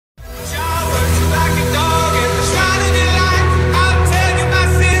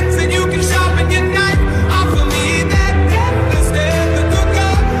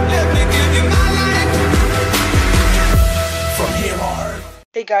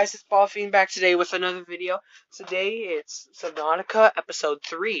guys, it's Paul Fiend back today with another video. Today it's Subnautica episode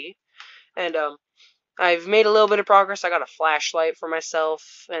 3, and I've made a little bit of progress. I got a flashlight for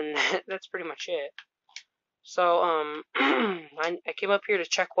myself, and that's pretty much it. So I came up here to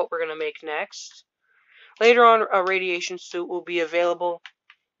check what we're gonna make next. Later on, a radiation suit will be available,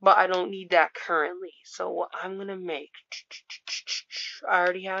 but I don't need that currently. So what I'm gonna make, I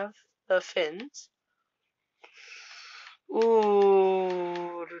already have the fins.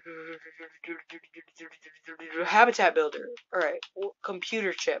 Ooh. Habitat builder. Alright.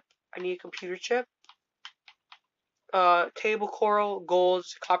 Computer chip. I need a computer chip. Table coral, gold,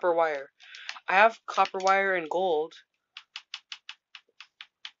 copper wire. I have copper wire and gold.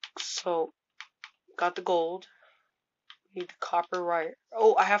 So, got the gold. Need the copper wire.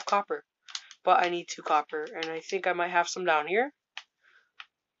 Oh, I have copper. But I need 2 copper. And I think I might have some down here.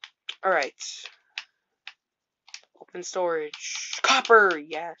 Alright. Open storage. Copper!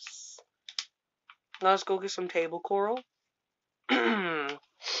 Yes. Now let's go get some table coral.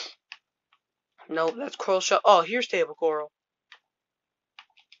 Nope, that's coral shell. Oh, here's table coral.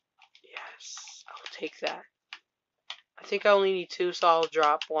 Yes, I'll take that. I think I only need 2, so I'll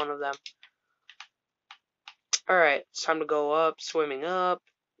drop one of them. Alright, it's time to go up. Swimming up.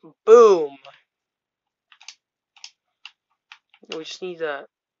 Boom! We just need the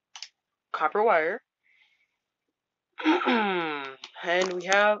copper wire. And we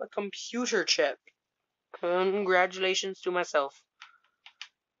have a computer chip. Congratulations to myself.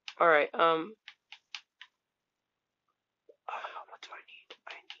 Alright, what do I need?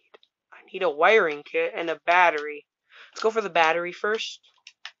 I need a wiring kit and a battery. Let's go for the battery first,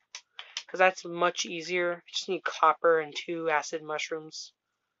 because that's much easier. Just need copper and 2 acid mushrooms.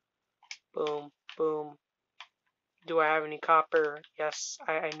 Boom, boom. Do I have any copper? Yes,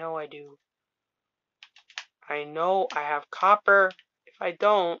 I know I do. I know I have copper. If I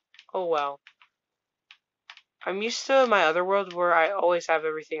don't, oh well. I'm used to my other world where I always have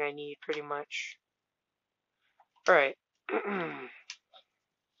everything I need, pretty much. Alright.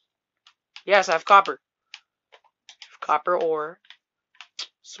 Yes, I have copper. Copper ore.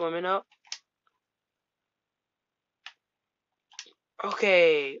 Swimming up.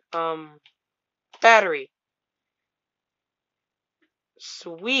 Okay, battery.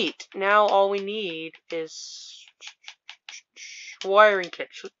 Sweet. Now all we need is wiring kit,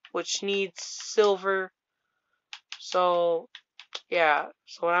 which needs silver. So, yeah.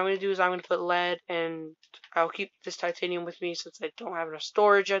 So what I'm going to do is I'm going to put lead, and I'll keep this titanium with me since I don't have enough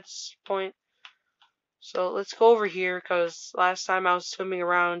storage at this point. So let's go over here, because last time I was swimming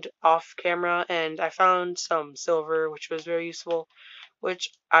around off camera and I found some silver, which was very useful, which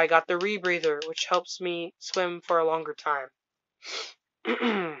I got the rebreather, which helps me swim for a longer time.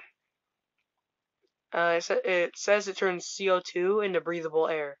 It says it turns CO2 into breathable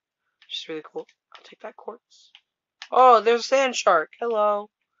air, which is really cool. I'll take that quartz. Oh, there's a sand shark. Hello.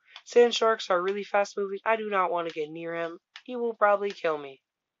 Sand sharks are really fast moving. I do not want to get near him. He will probably kill me.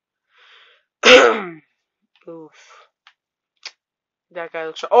 Oof. That guy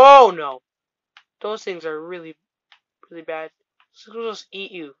looks... Oh, no. Those things are really, really bad. They'll just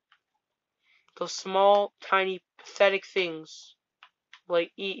eat you. Those small, tiny, pathetic things,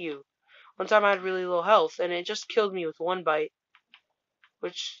 like, eat you. One time I had really low health, and it just killed me with 1 bite.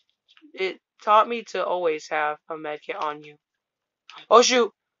 Which, it taught me to always have a medkit on you. Oh,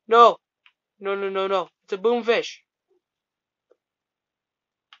 shoot! No! No, no, no, no. It's a boomfish.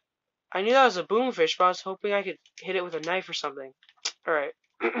 I knew that was a boomfish, but I was hoping I could hit it with a knife or something. Alright.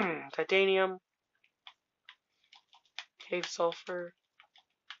 Titanium. Cave sulfur.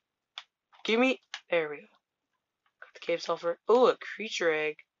 Give me... There we go. Got the cave sulfur. Ooh, a creature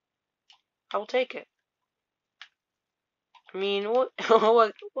egg. I will take it. I mean, what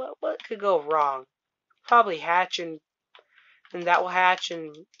could go wrong? Probably hatch and that will hatch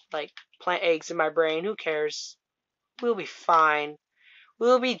and, like, plant eggs in my brain. Who cares? We'll be fine.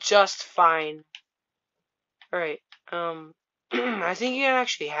 We'll be just fine. Alright, I think you can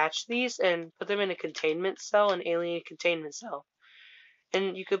actually hatch these and put them in a containment cell, an alien containment cell.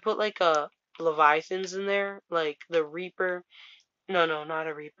 And you could put, like, leviathans in there, like the Reaper. No, not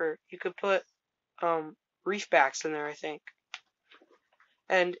a Reaper. You could put, reefbacks in there, I think.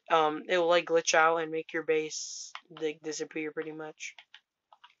 And, it will, like, glitch out and make your base, like, disappear pretty much.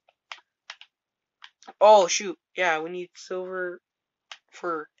 Oh, shoot. Yeah, we need silver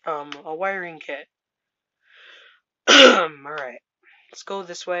for, a wiring kit. Alright. Let's go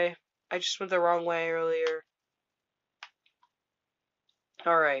this way. I just went the wrong way earlier.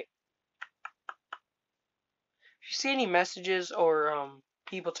 Alright. If you see any messages or,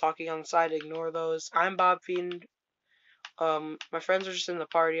 people talking on the side, ignore those. I'm Bob Fiend My friends are just in the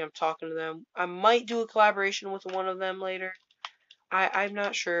party. I'm talking to them. I might do a collaboration with one of them later. I'm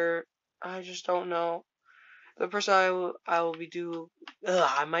not sure. I just don't know. The person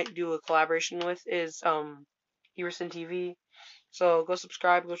I might do a collaboration with is Everson TV. So go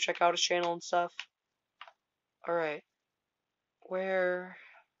subscribe, go check out his channel and stuff. All right. Where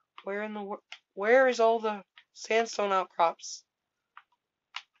in the where is all the sandstone outcrops?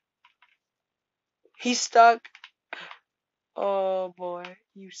 He's stuck. Oh boy,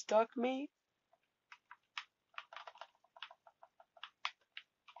 you stuck me?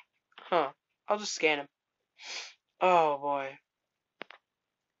 Huh. I'll just scan him. Oh boy.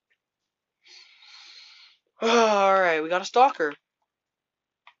 Alright, we got a stalker.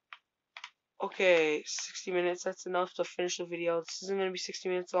 Okay, 60 minutes, that's enough to finish the video. This isn't gonna be 60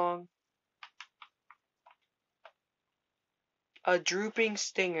 minutes long. A drooping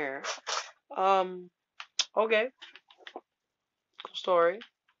stinger. Okay. Cool story.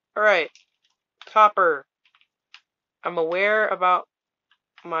 Alright. Copper. I'm aware about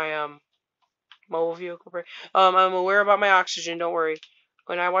my mobile vehicle. I'm aware about my oxygen. Don't worry.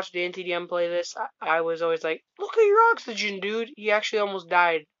 When I watched the NTDM play this, I was always like, "Look at your oxygen, dude." He actually almost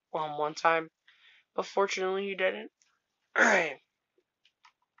died one time, but fortunately he didn't. All right.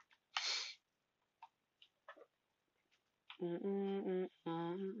 If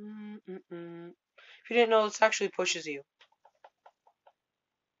you didn't know, this actually pushes you.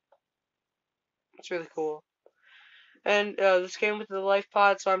 It's really cool. And this came with the life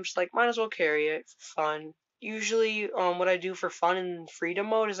pod, so I'm just like, might as well carry it for fun. Usually, what I do for fun in freedom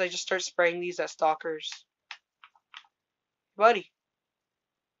mode is I just start spraying these at stalkers. Buddy.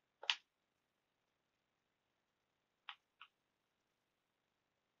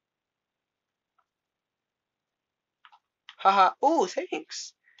 Haha. Ooh,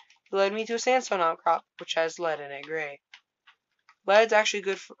 thanks. You led me to a sandstone outcrop, which has lead in it. Great. Lead's actually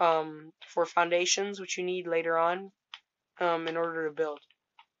good for foundations, which you need later on in order to build.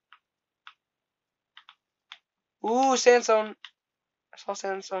 Ooh, sandstone. I saw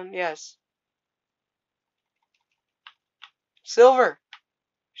sandstone. Yes. Silver.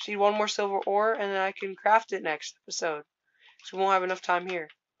 Just need one more silver ore, and then I can craft it next episode. So we won't have enough time here.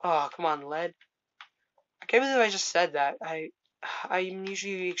 Oh, come on, lead. I can't believe I just said that. I'm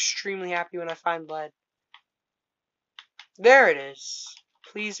usually extremely happy when I find lead. There it is.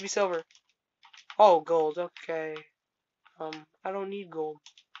 Please be silver. Oh, gold. Okay. I don't need gold.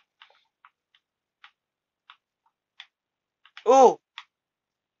 Oh!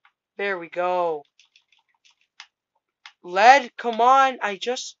 There we go. Lead, come on.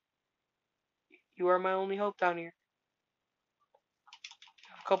 You are my only hope down here.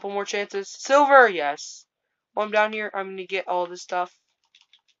 A couple more chances. Silver, yes. While I'm down here, I'm going to get all this stuff.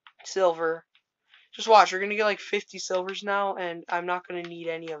 Silver. Just watch, we're going to get like 50 silvers now, and I'm not going to need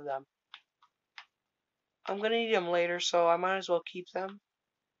any of them. I'm going to need them later, so I might as well keep them.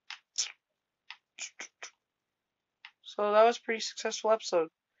 So that was a pretty successful episode.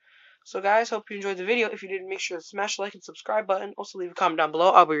 So guys, hope you enjoyed the video. If you did, make sure to smash the like and subscribe button. Also leave a comment down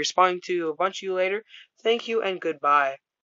below. I'll be responding to a bunch of you later. Thank you and goodbye.